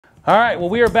All right, well,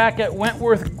 we are back at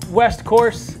Wentworth West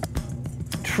course,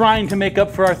 trying to make up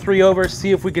for our 3 overs.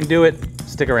 See if we can do it.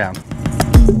 Stick around.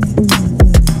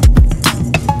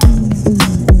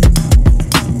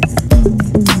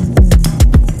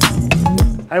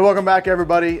 Hey, welcome back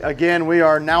everybody. Again, we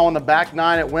are now on the back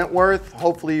 9 at Wentworth.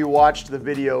 Hopefully you watched the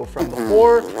video from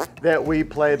before that we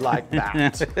played like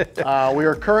that. We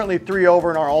are currently 3 over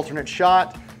in our alternate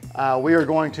shot. We are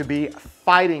going to be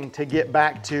fighting to get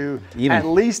back to at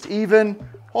least even.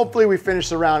 Hopefully we finish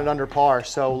the round at under par.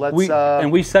 So let's.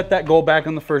 And we set that goal back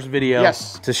on the first video.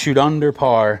 Yes. To shoot under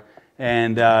par,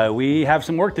 and we have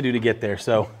some work to do to get there.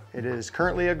 So it is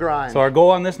currently a grind. So our goal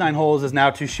on this 9 holes is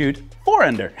now to shoot 4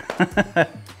 under.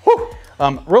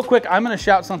 Real quick, I'm going to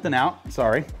shout something out.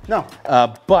 Sorry. No.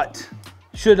 But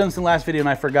should have done this in the last video and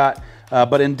I forgot.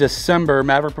 But in December,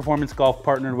 Maverick Performance Golf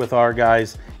partnered with our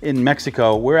guys in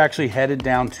Mexico. We're actually headed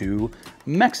down to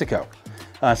Mexico.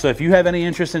 So if you have any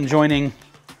interest in joining,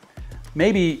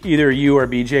 maybe either you or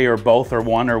BJ or both or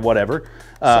one or whatever.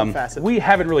 We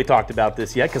haven't really talked about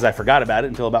this yet because I forgot about it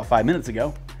until about 5 minutes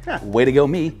ago. Yeah. Way to go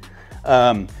me.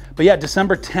 But yeah,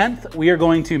 December 10th, we are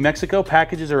going to Mexico.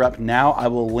 Packages are up now. I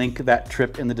will link that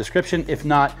trip in the description. If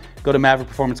not, go to Maverick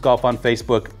Performance Golf on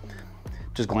Facebook.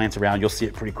 Just glance around, you'll see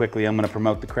it pretty quickly. I'm gonna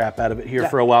promote the crap out of it here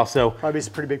for a while. So probably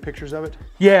some pretty big pictures of it.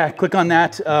 Yeah, click on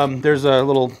that. There's a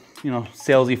little,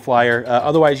 salesy flyer.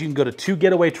 Otherwise, you can go to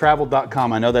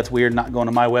 2getawaytravel.com. I know that's weird not going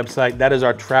to my website. That is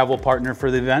our travel partner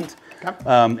for the event. Okay.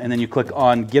 And then you click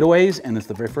on Getaways, and it's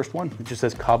the very first one. It just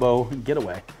says Cabo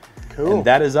Getaway. Cool. And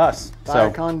that is us. Via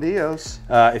con Dios.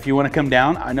 If you want to come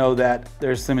down, I know that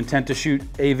there's some intent to shoot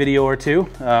a video or 2.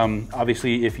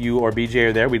 Obviously, if you or BJ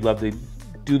are there, we'd love to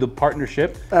do the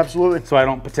partnership. Absolutely. So I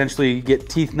don't potentially get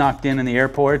teeth knocked in the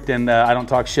airport, and I don't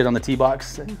talk shit on the tee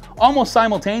box. Almost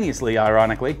simultaneously,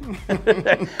 ironically.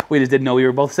 We just didn't know we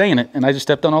were both saying it, and I just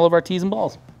stepped on all of our tees and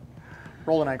balls.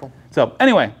 Roll an ankle. So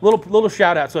anyway, little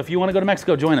shout out. So if you want to go to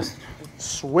Mexico, join us.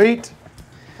 Sweet.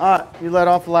 All right, you let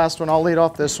off the last one. I'll lead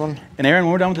off this one. And Aaron,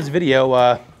 when we're done with this video,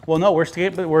 well, no, we're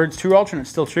true alternate,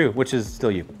 still true, which is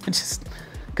still you. It's just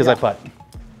because I putt.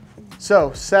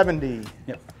 So 70.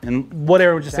 Yep. And what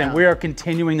Aaron was just saying, we are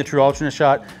continuing the true alternate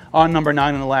shot. On number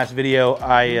 9 in the last video,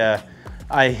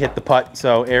 I hit the putt,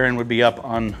 so Aaron would be up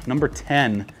on number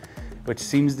 10, which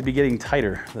seems to be getting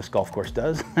tighter, this golf course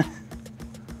does.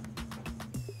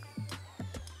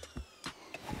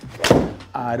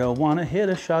 I don't want to hit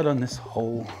a shot on this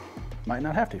hole. Might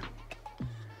not have to.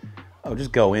 Oh,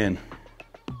 just go in.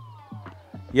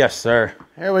 Yes, sir.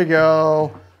 Here we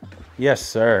go. Yes,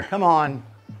 sir. Come on.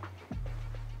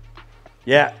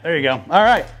 Yeah, there you go. All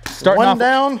right. Starting off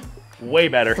down. Way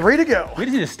better. 3 to go. We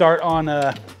just need to start on...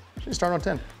 Should start on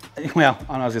 10. Well,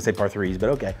 I was going to say par 3s, but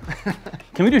okay.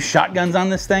 Can we do shotguns on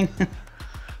this thing?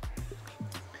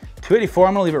 284,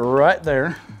 I'm going to leave it right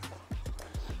there.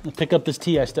 I'll pick up this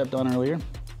tee I stepped on earlier.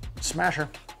 Smasher.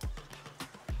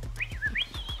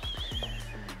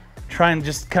 Try and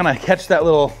just kind of catch that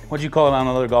little, what'd you call it on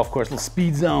another golf course, little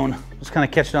speed zone. Just kind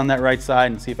of catch it on that right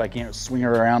side and see if I can't swing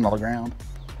her around on the ground.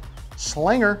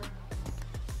 Slinger.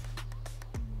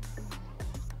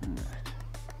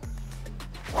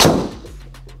 That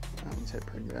one's hit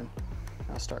pretty good.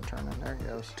 I'll start turning. There it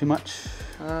goes. Too much?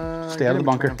 Stay out of the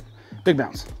bunker. Big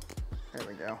bounce. There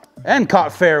we go. And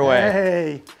caught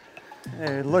fairway.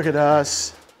 Hey, look at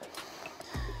us.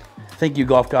 Thank you,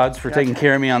 golf gods, for taking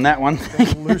care of me on that one.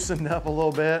 Loosened up a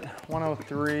little bit.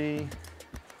 103.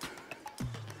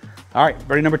 All right,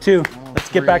 birdie number 2. Let's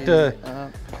get back to,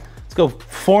 let's go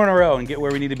 4 in a row and get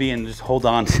where we need to be and just hold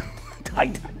on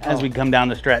tight as we come down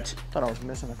the stretch. Thought I was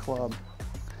missing a club.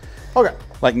 Okay.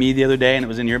 Like me the other day and it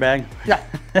was in your bag? Yeah.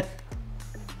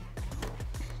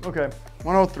 Okay,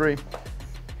 103.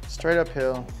 Straight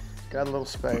uphill. Got a little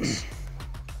space.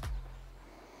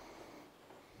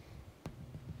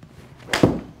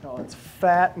 Oh, it's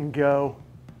fat and go.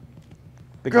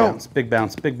 Big bounce, big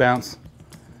bounce, big bounce.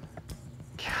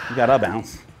 You got a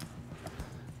bounce.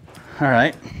 All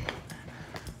right.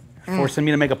 Forcing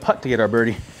me to make a putt to get our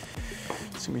birdie.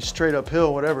 It's gonna be straight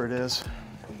uphill, whatever it is.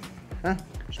 Huh?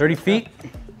 30 feet,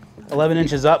 11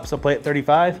 inches up, so play at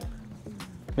 35.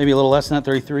 Maybe a little less than that,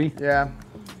 33. Yeah.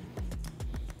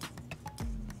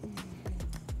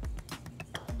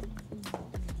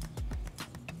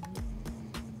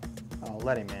 Oh,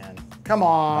 let him in. Come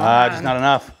on. Just not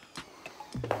enough.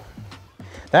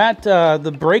 That,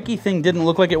 the breaky thing didn't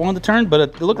look like it wanted to turn, but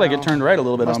it looked like it turned right a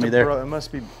little bit on me there. It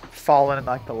must be falling in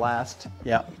like the last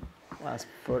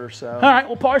foot or so. All right,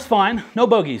 well, par's fine. No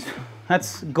bogeys.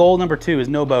 That's goal number 2 is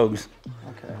no bogeys.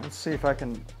 Okay, let's see if I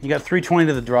can. You got 320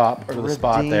 to the drop or to the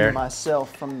spot there. Redeem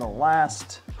myself from the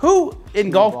last Who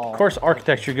in golf course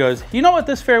architecture goes, you know what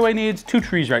this fairway needs? 2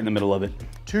 trees right in the middle of it.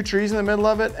 2 trees in the middle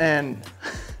of it, and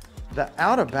the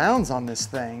out of bounds on this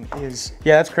thing is...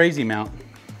 Yeah, that's crazy amount.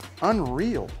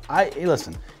 Unreal. Hey,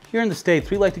 listen, here in the States,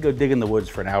 we like to go dig in the woods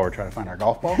for an hour trying to find our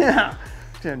golf ball. Yeah,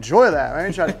 to enjoy that. I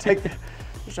ain't trying to take,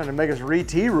 just trying to make us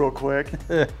re-tee real quick.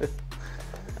 All right,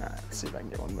 let's see if I can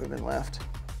get one moving left.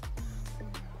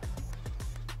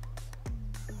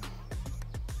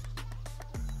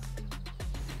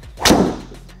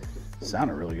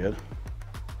 Sounded really good.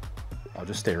 I'll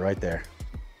just stay right there.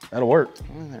 That'll work.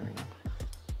 Oh, there we go.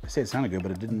 I say it sounded good,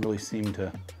 but it didn't really seem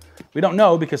to. We don't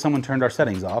know because someone turned our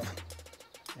settings off.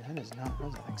 Yeah, that is not, what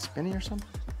is that, like spinny or something?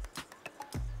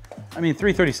 I mean,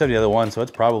 337 the other one, so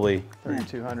it's probably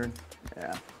 3,200.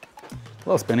 Yeah. A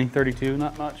little spinny, 32,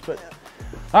 not much, but.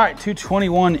 All right,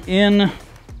 221 in. All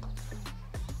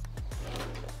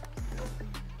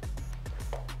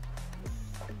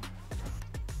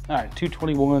right,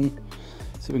 221.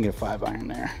 See if we can get a 5-iron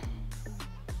there.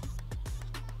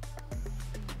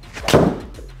 Turn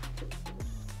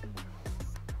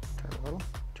a little,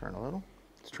 turn a little.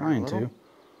 It's trying to. Oh,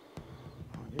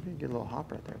 maybe get a little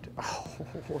hop right there too.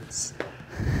 Oh, it's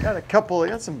got a couple,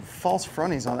 got some false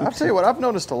fronties on it. I'll tell you what, I've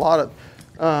noticed a lot of,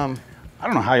 I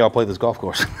don't know how y'all play this golf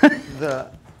course.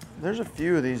 there's a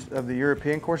few of these, of the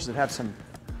European courses that have some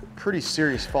pretty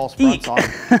serious false fronts on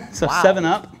them. So wow. 7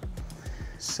 up.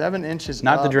 7 inches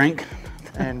Not up the drink.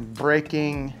 and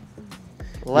breaking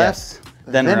left, Yes,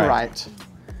 then right.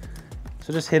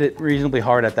 So just hit it reasonably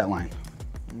hard at that line.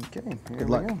 Okay, here Good we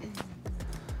luck. go.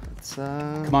 Let's,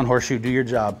 Come on, horseshoe, do your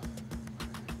job.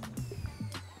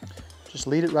 just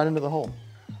lead it right into the hole.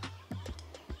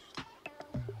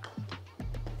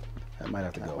 That might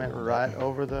have to go. That went right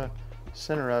over the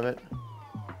center of it.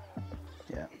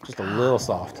 Yeah, just a little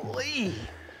soft. Golly.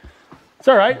 It's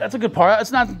all right. That's a good par.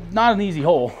 It's not an easy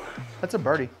hole. That's a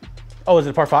birdie. Oh, is it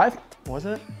a par 5? Was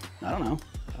it? I don't know.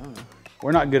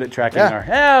 We're not good at tracking Yeah. our.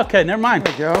 Yeah, okay, never mind.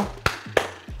 There we go.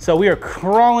 So we are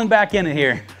crawling back in it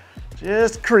here.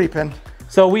 Just creeping.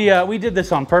 So we did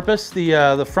this on purpose.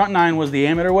 The front 9 was the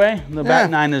amateur way. The back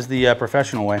 9 is the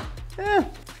professional way. Yeah,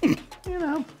 you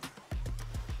know,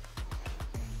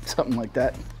 Something like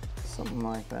that. something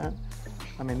like that.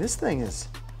 I mean, this thing is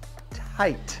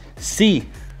tight C.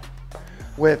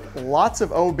 with lots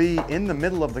of OB in the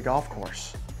middle of the golf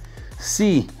course.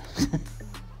 C.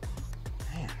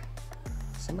 Man,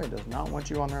 somebody does not want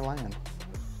you on their land.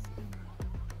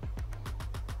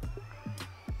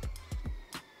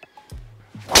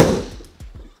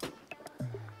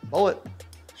 Bullet.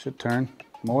 Should turn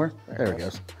more. There it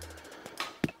goes.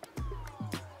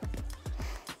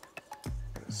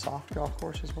 Soft golf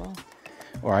course as well.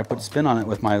 Or I put spin on it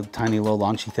with my tiny little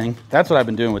launchy thing. That's what I've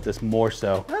been doing with this more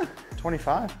so.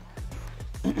 25.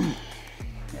 Yeah.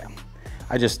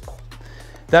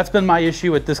 That's been my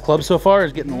issue with this club so far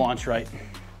is getting the launch right.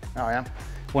 Oh yeah.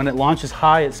 When it launches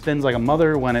high, it spins like a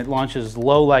mother. When it launches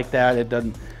low like that, it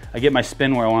doesn't. I get my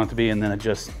spin where I want it to be, and then it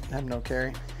just. I have no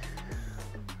carry.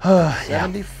 Yeah.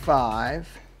 75.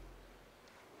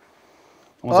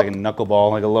 Almost like a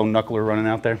knuckleball, like a low knuckler running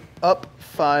out there. Up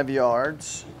 5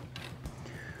 yards.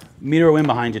 Meter wind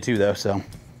behind you too, though. So.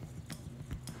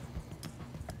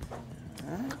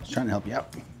 Just trying to help you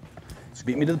out. Just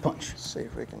beat me to the punch. Let's see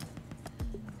if we can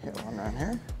hit one right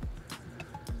here.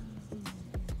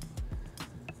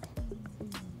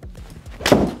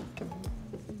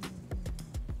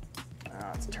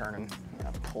 Oh, it's turning.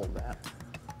 I pulled that.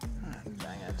 Ah,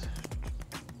 dang it.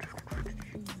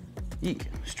 Eek.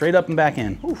 Straight up and back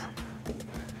in. Oof.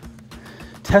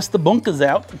 Test the bunkers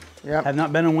out. Yeah. Have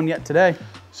not been in one yet today.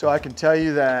 So I can tell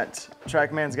you that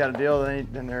TrackMan's got a deal,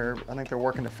 and I think they're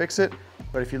working to fix it.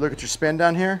 But if you look at your spin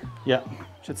down here, Yeah.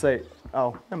 it should say,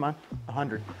 oh, never mind,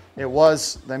 100. It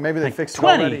was, maybe they fixed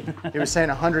 20. it already. It was saying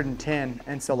 110,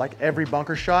 and so like every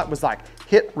bunker shot was like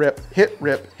hit, rip, hit,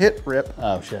 rip, hit, rip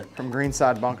Oh shit. from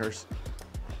greenside bunkers.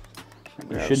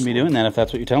 You shouldn't be doing that if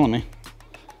that's what you're telling me.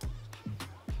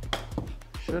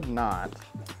 Should not.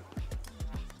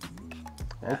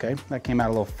 Okay, that came out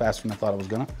a little faster than I thought it was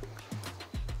gonna.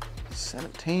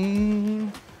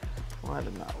 17. Well, I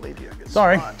did not leave you a good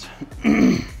Sorry. spot.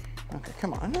 Okay,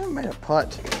 come on. I never made a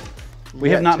putt. We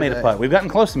have not made a putt. We've gotten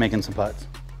close to making some putts,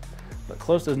 but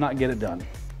close does not get it done.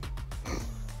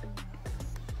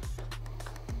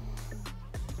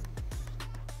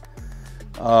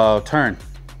 Oh, turn.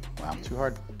 Wow. Too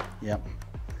hard. Yep.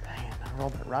 Dang it, I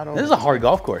rolled it right over. This is a hard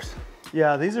golf course.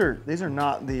 Yeah, these are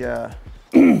not the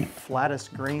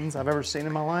flattest greens I've ever seen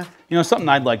in my life. You know, something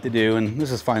I'd like to do, and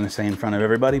this is fine to say in front of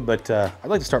everybody, but I'd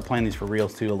like to start playing these for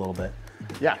reals too a little bit.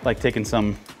 Yeah. Like taking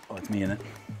some, oh, it's me in it.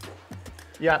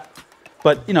 Yeah.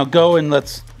 But, you know, go and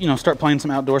let's, you know, start playing some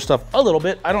outdoor stuff a little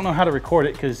bit. I don't know how to record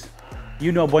it because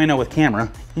you know bueno with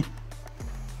camera.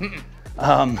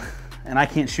 And I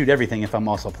can't shoot everything if I'm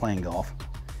also playing golf.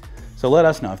 So let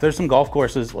us know. If there's some golf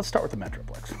courses, let's start with the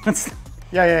Metroplex.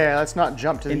 Yeah. Let's not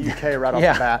jump to the UK right off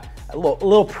the bat. A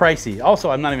little pricey.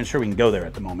 Also, I'm not even sure we can go there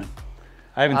at the moment.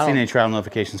 I haven't seen any travel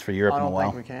notifications for Europe in a while.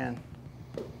 I don't think we can.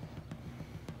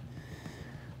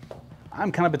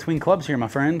 I'm kind of between clubs here, my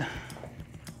friend.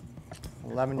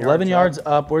 11 yards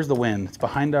up. Where's the wind? It's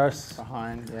behind us.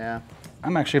 Behind, yeah.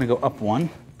 I'm actually gonna go up one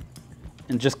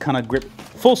and just kind of grip,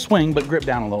 full swing, but grip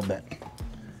down a little bit.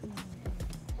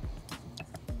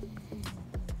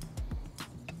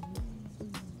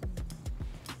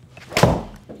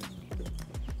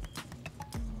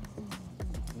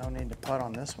 No need to putt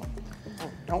on this one. Oh,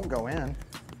 don't go in.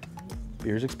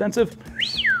 Beer's expensive.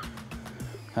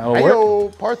 That'll Hey, work. yo,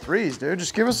 par threes, dude.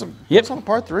 Just give us some. Yep. On a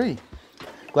par three.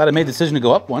 Glad I made the decision to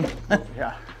go up one.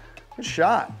 Yeah. Good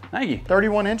shot. Thank you.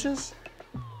 31 inches.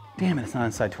 Damn it, it's not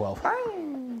inside 12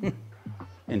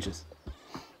 inches.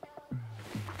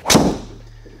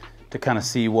 To kind of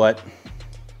see what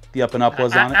the up and up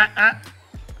was on it.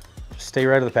 Just stay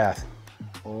right of the path.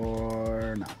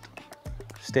 Or not.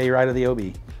 Stay right of the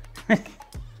OB.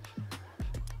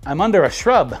 I'm under a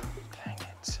shrub. Dang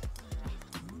it.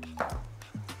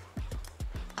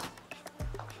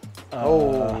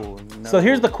 Oh, no. So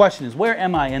here's the question is, where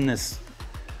am I in this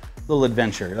little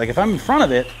adventure? Like if I'm in front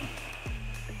of it,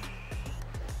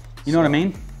 you know what I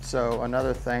mean? So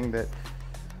another thing that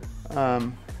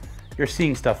You're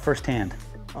seeing stuff firsthand.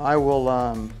 I will,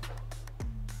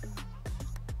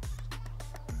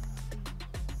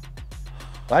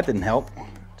 That didn't help.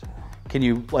 Can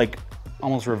you like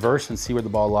almost reverse and see where the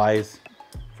ball lies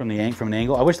from an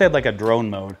angle? I wish they had like a drone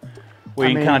mode where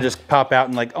you can kind of just pop out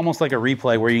and like almost like a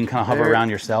replay where you can kind of hover around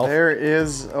yourself. There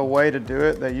is a way to do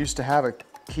it. They used to have a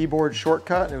keyboard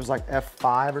shortcut. It was like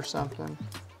F5 or something.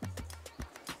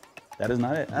 That is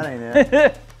not it. That ain't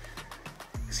it.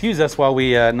 Excuse us while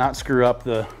we not screw up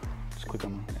the. Just click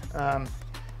on that.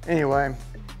 Anyway,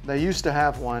 they used to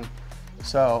have one.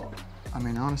 So, I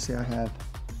mean, honestly, I had.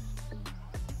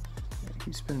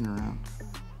 Keep spinning around.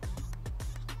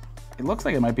 It looks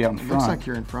like it might be out in front. Looks like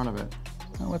you're in front of it.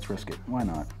 Well, let's risk it. Why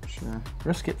not? Sure.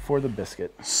 Risk it for the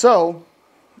biscuit. So,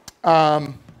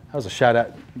 that was a shout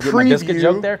out. Get my biscuit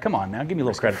joke there? Come on now, give me a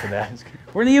little credit for that.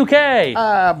 We're in the UK.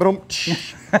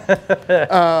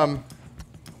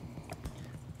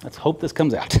 Let's hope this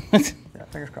comes out. Yeah,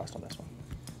 fingers crossed on this one.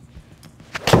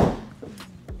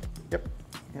 Yep,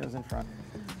 it was in front.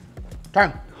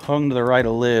 Turn. Hung to the right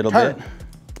a little bit.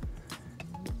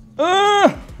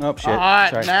 Oh shit. All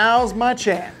right, sorry. Now's my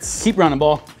chance. Keep running,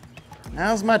 ball.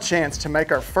 Now's my chance to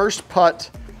make our first putt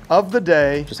of the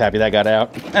day. Just happy that got out.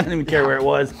 I didn't even care where it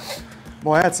was.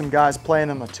 Boy, I had some guys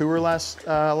playing on the tour last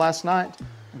night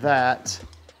that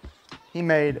he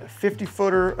made a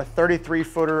 50-footer, a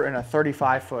 33-footer, and a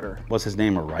 35-footer. Was his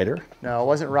name a Ryder? No, it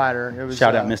wasn't Ryder. It was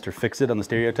Shout out Mr. Fix-It on the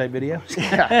Stereotype video.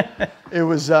 Yeah, it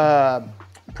was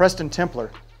Preston Templar.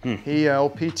 He,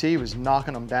 old PT, was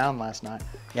knocking them down last night.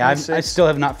 Yeah, I still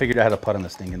have not figured out how to putt on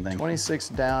this stinking thing. 26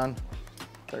 down,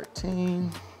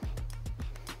 13.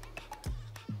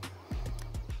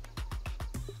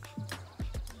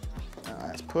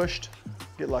 That's pushed.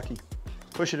 Get lucky.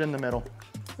 Push it in the middle.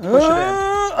 Push it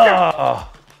in.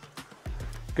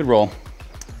 Good roll.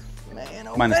 Man,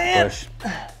 oh Minus man. the push.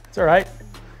 It's all right.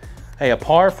 Hey, a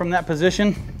par from that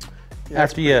position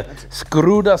after you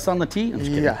screwed us on the tee? I'm just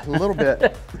kidding. Yeah, a little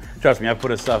bit. Trust me, I've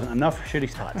put us enough shitty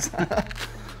spots.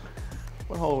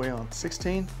 What hole are we on?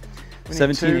 16?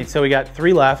 17. So we got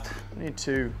 3 left. We need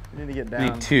 2. We need to get down. We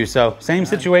need 2. So same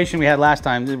situation we had last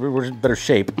time. We're in better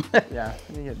shape. Yeah,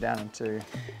 we need to get down in 2.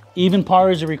 Even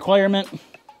par is a requirement.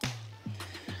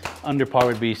 Under par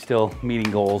would be still meeting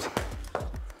goals.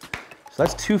 So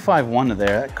that's 251 to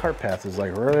there. That cart path is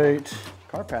like right.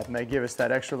 Cart path may give us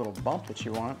that extra little bump that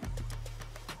you want.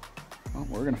 Well,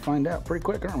 we're gonna find out pretty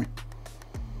quick, aren't we?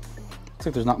 Looks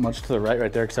like there's not much to the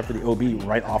right there, except for the OB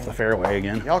right off the fairway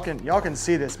again. Y'all can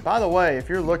see this. By the way, if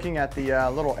you're looking at the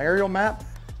little aerial map,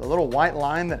 the little white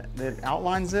line that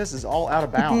outlines this is all out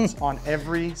of bounds on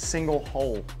every single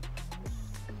hole.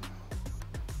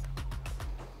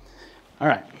 All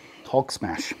right, Hulk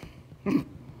smash.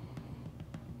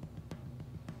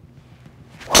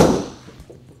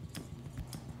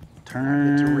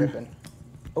 Turn. It's ripping.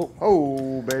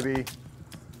 Oh, baby.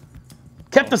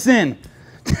 Kept us in.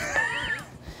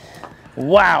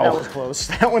 Wow. That was close.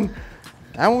 That one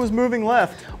was moving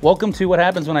left. Welcome to what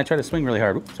happens when I try to swing really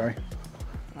hard. Oops, sorry.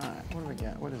 All right, what do we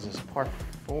got? What is this, par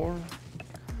 4?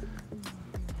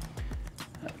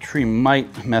 tree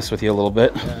might mess with you a little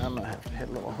bit. Yeah, I'm gonna have to hit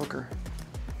a little hooker.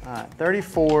 All right,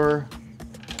 34.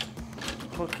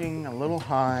 Hooking a little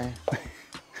high.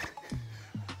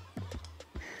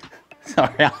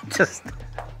 Sorry, I'm just.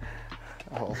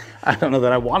 Oh, I don't know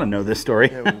that I want to know this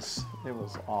story. it was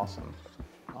awesome.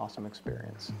 Awesome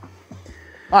experience.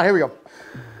 All right, here we go.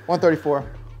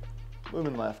 134.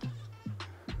 Moving left.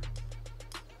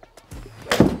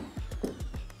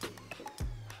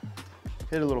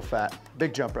 Hit a little fat.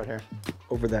 Big jump right here.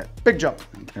 Over that. Big jump.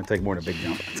 I'm gonna take more than a big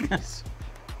jump.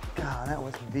 God, that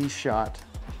was the shot.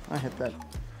 I hit that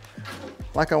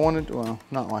like I wanted to. Well,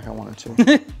 not like I wanted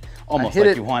to. Almost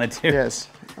like you wanted to. Yes.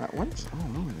 What is, oh,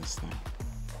 look at this thing.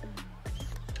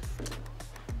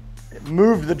 It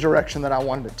moved the direction that I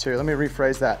wanted it to. Let me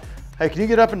rephrase that. Hey, can you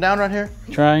get up and down right here?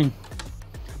 Trying.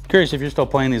 Curious if you're still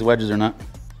playing these wedges or not.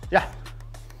 Yeah.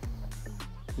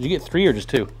 Did you get 3 or just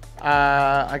 2?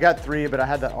 I got 3, but I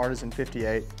had that Artisan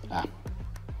 58. Ah.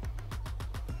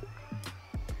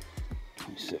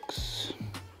 26.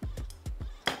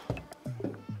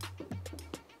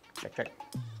 Check, check.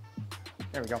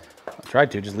 There we go. I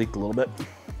tried to, just leaked a little bit.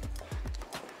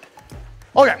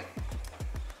 Okay.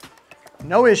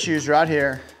 No issues right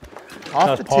here.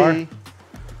 Off the par. tee.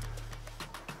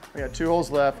 We got 2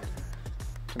 holes left.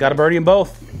 Got a birdie in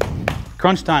both.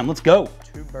 Crunch time, let's go.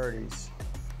 2 birdies.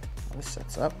 This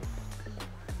sets up.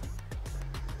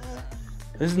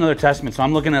 This is another testament. So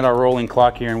I'm looking at our rolling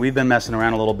clock here, and we've been messing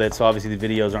around a little bit, so obviously the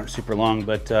videos aren't super long,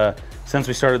 but since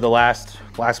we started the last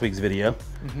week's video,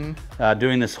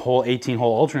 doing this whole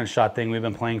 18-hole alternate shot thing, we've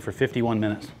been playing for 51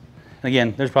 minutes. And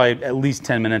again, there's probably at least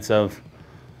 10 minutes of,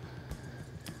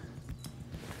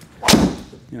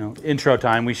 you know, intro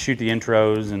time. We shoot the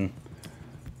intros and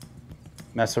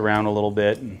mess around a little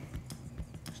bit and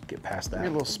just get past that. Give me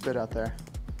a little spit out there.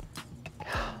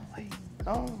 Golly.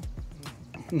 Oh.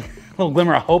 A little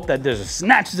glimmer of hope that just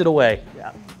snatches it away.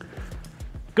 Yeah.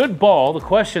 Good ball. The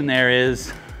question there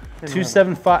is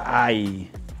 275. Aye.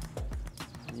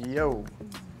 Yo.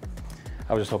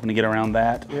 I was just hoping to get around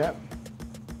that. Yep.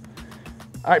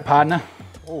 All right, partner.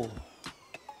 Oh.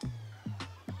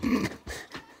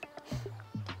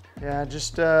 Yeah,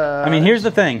 just. I mean, here's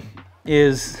the thing: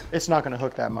 is it's not going to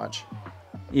hook that much.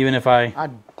 even if I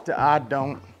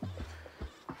don't.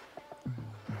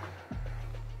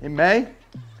 It may.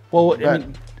 Well, I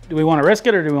mean, do we want to risk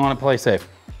it or do we want to play safe?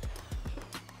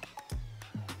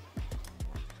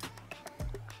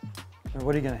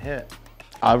 What are you going to hit?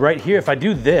 Right here, if I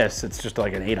do this, it's just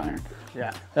like an 8-iron.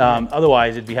 Yeah.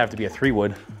 Otherwise, it'd have to be a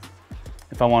 3-wood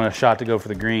if I want a shot to go for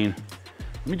the green.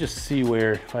 Let me just see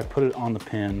where, if I put it on the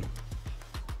pin.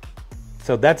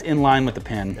 So that's in line with the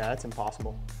pin. Yeah, that's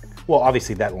impossible. Well,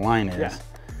 obviously that line is. Yeah.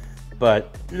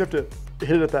 But you'd have to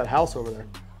hit it at that house over there.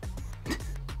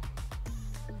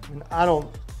 I don't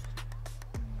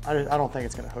think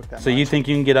it's going to hook that much. So you think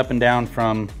you can get up and down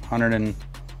from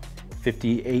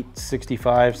 158,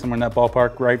 65, somewhere in that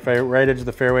ballpark, right edge of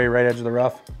the fairway, right edge of the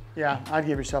rough? Yeah, I'd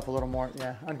give yourself a little more.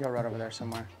 Yeah, I'd go right over there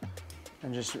somewhere.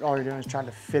 And just all you're doing is trying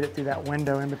to fit it through that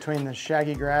window in between the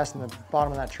shaggy grass and the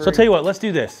bottom of that tree. So I'll tell you what, let's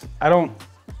do this.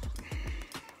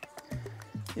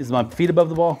 Is my feet above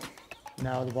the ball?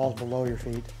 No, the ball's below your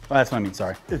feet. Oh, that's what I mean,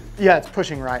 sorry. Yeah, it's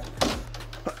pushing right.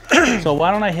 So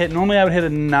why don't I hit, normally I would hit a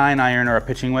 9-iron or a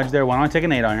pitching wedge there. Why don't I take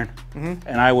an 8-iron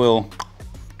and I will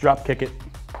drop kick it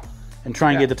and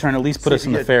try and get the turn, at least put us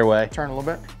in the fairway. Turn a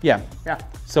little bit? Yeah. Yeah.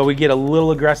 So we get a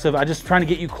little aggressive. I'm just trying to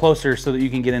get you closer so that you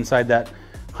can get inside that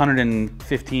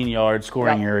 115-yard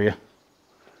scoring area.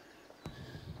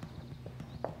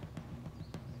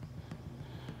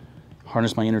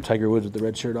 Harness my inner Tiger Woods with the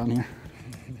red shirt on here.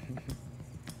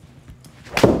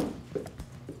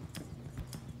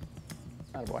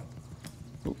 Attaboy.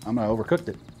 Ooh, I'm gonna overcooked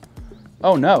it.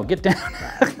 Oh no, get down.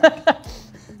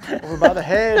 Over by the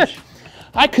hedge.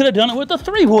 I could have done it with a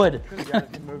 3-wood. Couldn't have got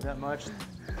it to move that much.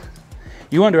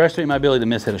 You underestimate my ability to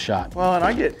miss hit a shot. Well, and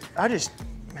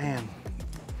man,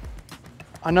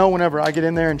 I know whenever I get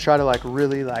in there and try to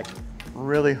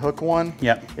really hook one,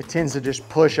 it tends to just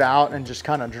push out and just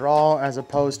kind of draw, as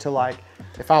opposed to like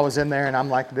if I was in there and I'm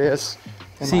like this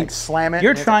and like slam it.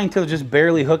 You're trying to just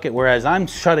barely hook it, whereas I'm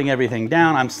shutting everything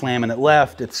down. I'm slamming it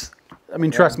left. I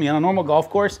mean, trust me, on a normal golf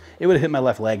course, it would have hit my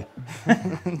left leg.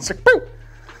 It's like, boop.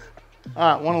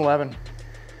 All right, 111.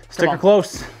 Sticker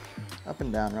close. Up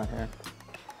and down right here.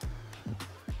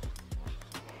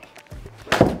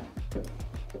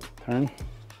 Turn,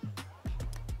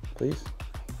 please.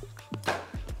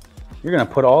 You're gonna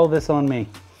put all this on me.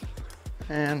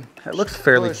 And it looks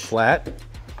fairly flat.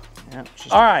 Yeah,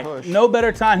 all right, no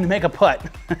better time to make a putt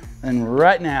than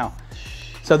right now.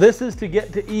 So this is to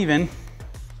get to even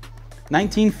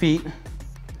 19 feet.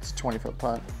 It's a 20-foot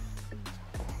putt.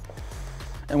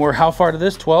 And we're how far to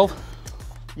this? 12?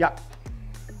 Yeah.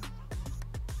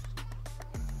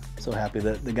 So happy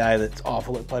that the guy that's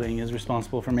awful at putting is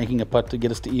responsible for making a putt to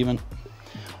get us to even.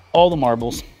 All the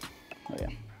marbles. Oh yeah.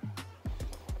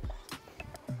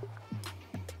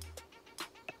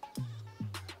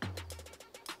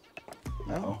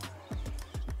 Uh-oh.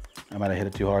 I might have hit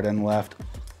it too hard and left.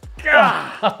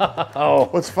 Oh.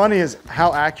 What's funny is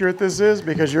how accurate this is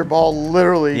because your ball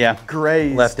literally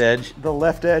grazed left edge. The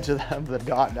left edge of the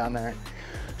dot down there.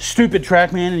 Stupid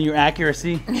TrackMan and your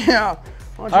accuracy. Yeah.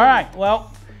 All right,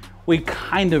 well, we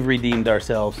kind of redeemed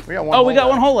ourselves. We got one we got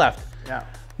one hole left. Yeah.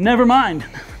 Never mind.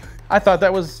 I thought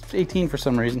that was 18 for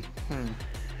some reason.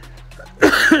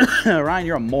 Ryan,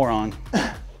 you're a moron.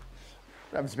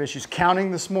 Having some issues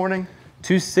counting this morning.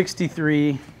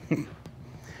 263.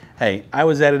 Hey, I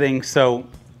was editing, so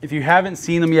if you haven't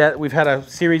seen them yet, we've had a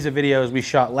series of videos we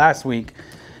shot last week,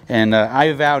 and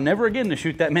I vow never again to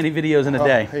shoot that many videos in a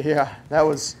day. Yeah, that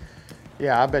was,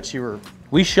 I bet you were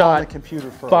we shot on the computer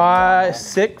for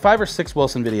five or six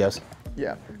Wilson videos.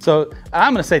 Yeah. So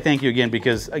I'm going to say thank you again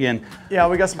because, again... Yeah,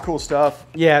 we got some cool stuff.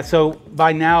 Yeah, so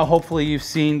by now, hopefully you've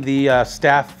seen the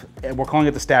staff, we're calling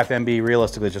it the Staff MB,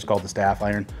 realistically it's just called the Staff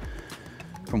Iron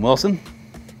from Wilson.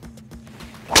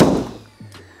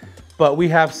 But we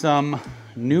have some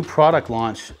new product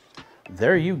launch.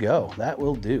 There you go, that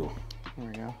will do. There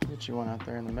we go, get you one out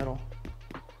there in the middle.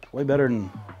 Way better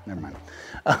than, never mind.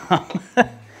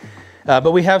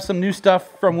 But we have some new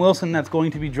stuff from Wilson that's going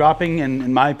to be dropping, and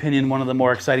in my opinion, one of the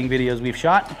more exciting videos we've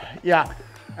shot. Yeah,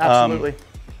 absolutely.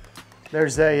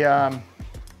 There's a,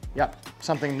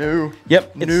 something new.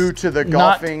 Yep. New to the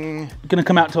golfing. Gonna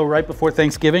come out till right before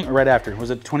Thanksgiving or right after.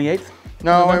 Was it 28th?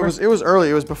 No, November? it was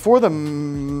early. It was before the. I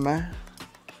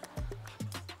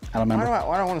don't remember.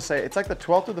 I don't want to say it. It's like the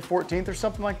 12th or the 14th or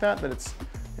something like that. That it's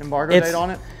embargo date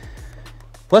on it.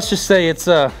 Let's just say it's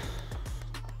a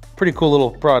pretty cool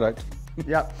little product.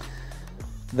 Yep.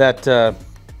 That this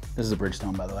is a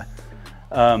Bridgestone, by the way.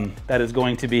 That is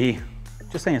going to be.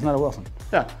 Just saying, it's not a Wilson.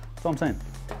 Yeah. That's all I'm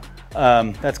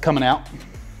saying. That's coming out.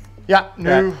 Yeah.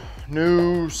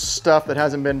 New stuff that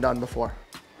hasn't been done before.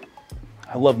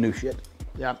 I love new shit.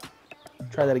 Yeah.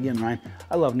 Try that again, Ryan.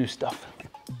 I love new stuff.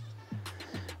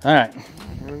 All right.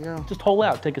 Here we go. Just hole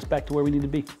out. Take us back to where we need to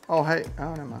be. Oh, hey. Oh,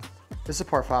 never mind. This is a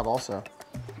par 5 also.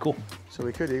 Cool. So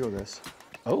we could eagle this.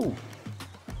 Oh.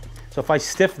 So if I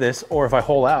stiff this or if I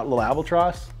hole out, little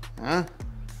albatross. Huh?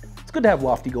 It's good to have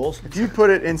lofty goals. If you put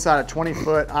it inside a 20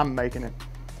 foot, I'm making it.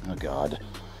 Oh, God.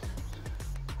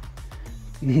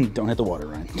 Don't hit the water,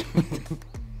 Ryan.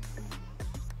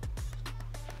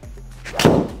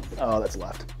 Oh, that's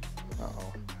left.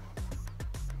 Uh-oh.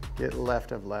 Get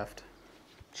left of left.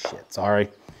 Shit, sorry.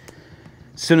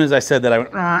 As soon as I said that, I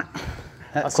went,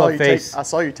 I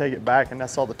saw you take it back, and I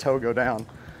saw the toe go down.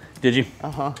 Did you?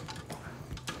 Uh-huh.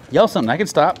 Yell something, I can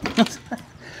stop.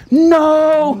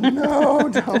 No! No,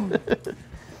 don't.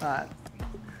 All right.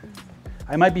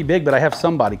 I might be big, but I have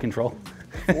some body control.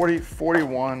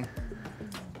 41.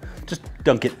 Just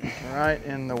dunk it. Right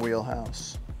in the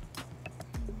wheelhouse.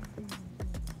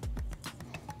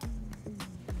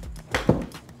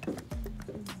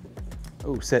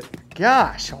 Oh, sit.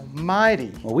 Gosh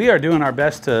almighty. Well, we are doing our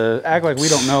best to act like we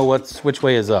don't know which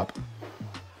way is up.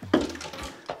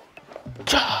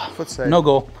 Foot safe. No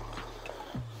goal.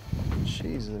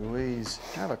 Jeez Louise.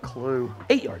 I have a clue.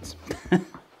 8 yards.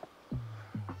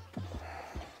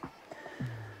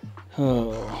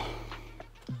 Oh.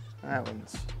 That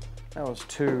was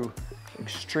two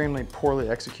extremely poorly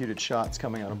executed shots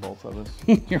coming out of both of us.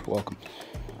 You're welcome.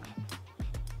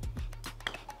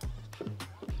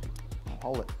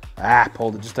 Hold it. Ah,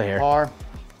 pulled it just a hair. Par.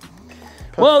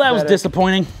 Well, that was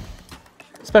disappointing,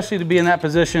 especially to be in that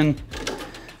position.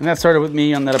 And that started with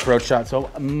me on that approach shot, so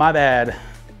my bad.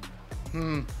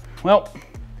 Well,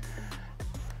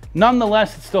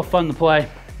 nonetheless, it's still fun to play.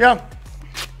 Yeah.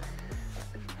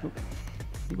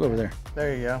 You go over there.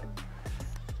 There you go.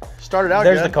 Started out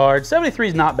There's good. the card. 73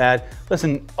 is not bad.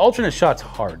 Listen, alternate shot's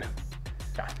hard.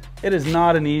 It is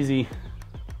not an easy.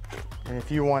 And if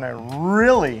you want it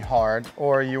really hard,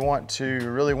 or you want to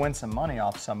really win some money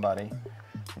off somebody,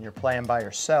 and you're playing by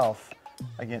yourself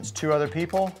against 2 other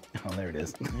people, Oh, there it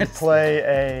is. you play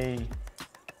a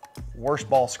worst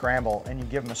ball scramble and you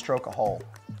give them a stroke a hole,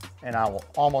 and I will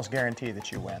almost guarantee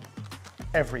that you win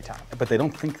every time. But they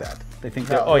don't think that. They think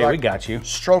No, that, oh yeah, like, we got you.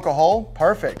 Stroke a hole,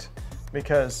 perfect,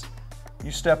 because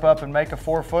you step up and make a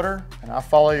 4-footer, and I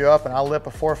follow you up and I lip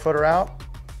a 4-footer out.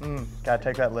 Gotta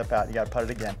take that lip out. You gotta put it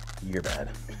again. You're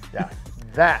bad. Yeah,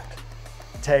 that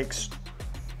takes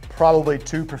probably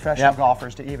 2 professional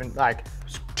golfers to even, like,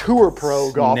 tour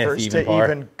pro golfers to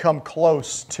even come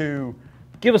close to.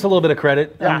 Give us a little bit of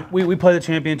credit. Yeah. We play the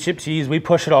championship cheese. We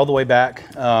push it all the way back.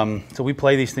 So we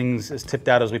play these things as tipped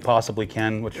out as we possibly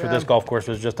can, which for this golf course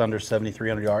was just under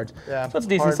 7,300 yards. Yeah. So it's a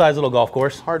decent sized little golf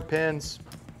course. Hard pins.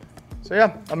 So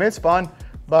yeah, I mean, it's fun,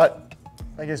 but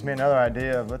that gives me another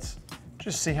idea of let's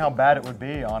just see how bad it would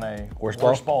be on a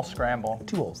worst ball scramble.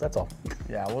 2 holes, that's all.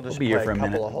 Yeah, we'll just be play here for a a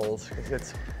couple minute. of holes.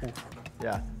 It's,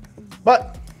 yeah.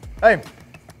 But, hey,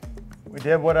 we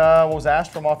did what was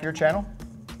asked from off your channel.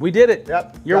 We did it.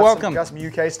 Yep. You're welcome. Got some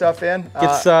UK stuff in.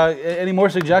 Any more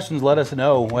suggestions, let us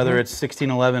know, whether it's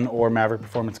 1611 or Maverick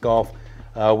Performance Golf.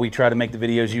 We try to make the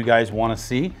videos you guys want to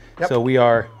see. Yep. So we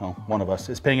are, one of us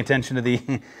is paying attention to the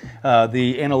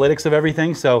the analytics of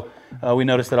everything. So we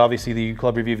noticed that obviously the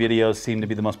club review videos seem to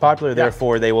be the most popular.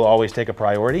 Therefore, they will always take a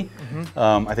priority.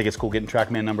 I think it's cool getting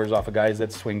TrackMan numbers off of guys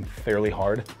that swing fairly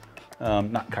hard.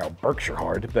 Not Kyle Berkshire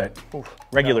hard, but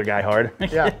regular guy hard.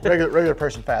 Yeah, regular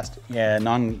person fast. Yeah,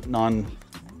 I'm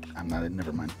not,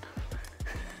 never mind.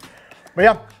 But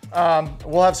yeah,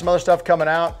 we'll have some other stuff coming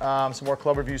out, some more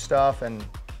club review stuff, and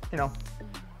you know,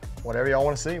 whatever y'all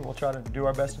want to see, we'll try to do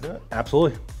our best to do it.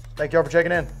 Absolutely. Thank y'all for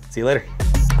checking in. See you later.